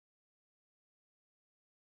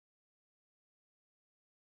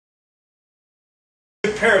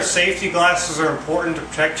pair of safety glasses are important to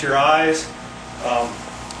protect your eyes.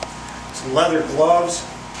 Some leather gloves.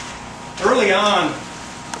 Early on,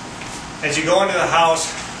 as you go into the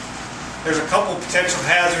house, there's a couple potential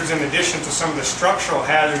hazards in addition to some of the structural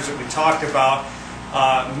hazards that we talked about.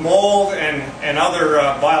 Mold and other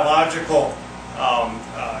biological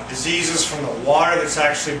diseases from the water that's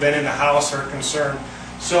actually been in the house are concerned.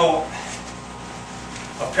 So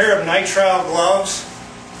a pair of nitrile gloves.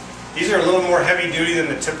 These are a little more heavy duty than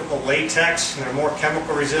the typical latex, and they're more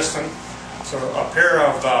chemical resistant. So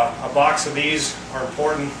a box of these are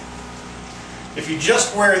important. If you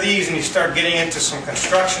just wear these and you start getting into some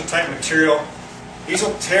construction type material, these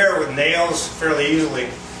will tear with nails fairly easily.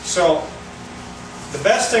 So the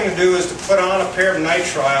best thing to do is to put on a pair of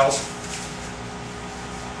nitriles,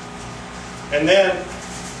 and then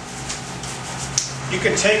you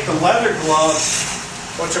can take the leather gloves,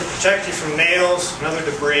 which will protect you from nails and other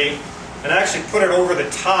debris, and actually put it over the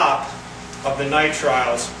top of the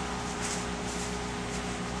nitriles.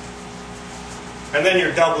 And then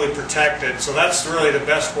you're doubly protected. So that's really the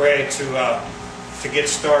best way to get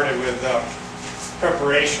started with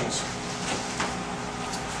preparations.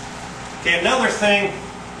 Okay, another thing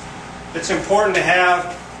that's important to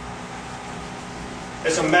have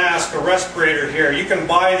is a mask, a respirator here. You can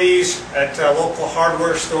buy these at local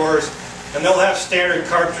hardware stores, and they'll have standard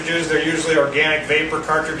cartridges. They're usually organic vapor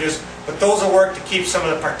cartridges, but those will work to keep some of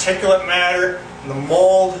the particulate matter and the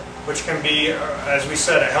mold, which can be, as we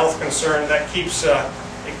said, a health concern. That keeps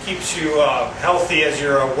it keeps you healthy as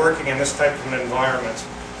you're working in this type of an environment.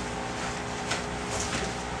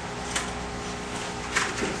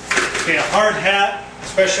 Okay, a hard hat,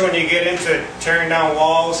 especially when you get into tearing down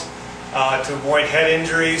walls to avoid head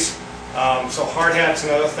injuries. So hard hat's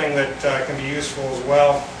another thing that can be useful as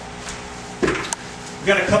well. We've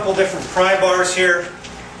got a couple different pry bars here.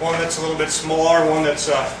 One that's a little bit smaller, one that's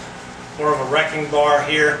more of a wrecking bar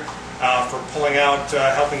here for pulling out,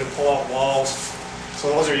 helping to pull out walls. So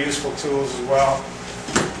those are useful tools as well.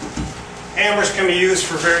 Hammers can be used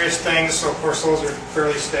for various things, so of course those are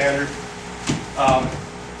fairly standard.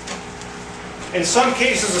 In some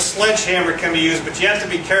cases a sledgehammer can be used, but you have to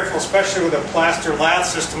be careful, especially with a plaster lath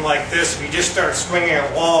system like this. If you just start swinging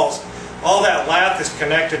at walls, all that lath is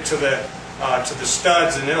connected to the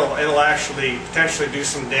studs, and it'll actually potentially do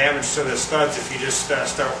some damage to the studs if you just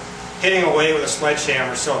start hitting away with a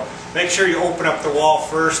sledgehammer. So make sure you open up the wall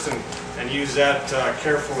first and use that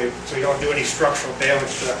carefully so you don't do any structural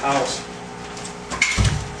damage to the house.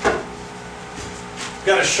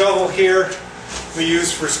 Got a shovel here we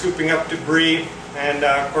use for scooping up debris, and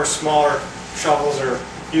of course smaller shovels are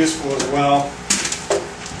useful as well.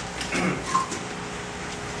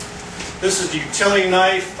 This is the utility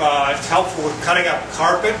knife. It's helpful with cutting up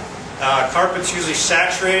carpet. Carpet's usually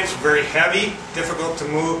saturated, it's very heavy, difficult to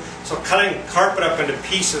move, so cutting carpet up into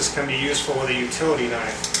pieces can be useful with a utility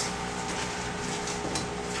knife.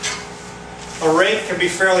 A rake can be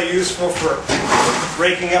fairly useful for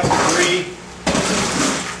raking up debris,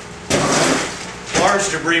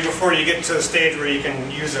 large debris, before you get to the stage where you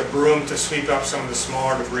can use a broom to sweep up some of the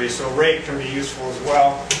smaller debris. So a rake can be useful as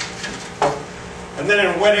well. And then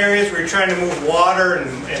in wet areas where you're trying to move water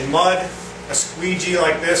and mud, a squeegee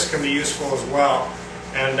like this can be useful as well.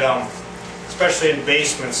 And especially in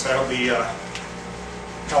basements, that'll be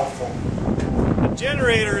helpful. A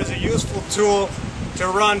generator is a useful tool to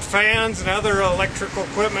run fans and other electrical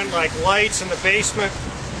equipment like lights in the basement.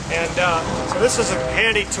 And so this is a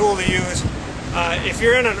handy tool to use. If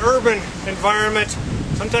you're in an urban environment,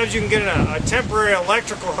 sometimes you can get a temporary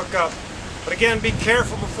electrical hookup. But again, be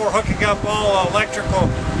careful before hooking up all electrical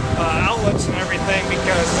outlets and everything,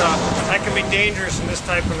 because that can be dangerous in this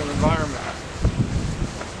type of an environment.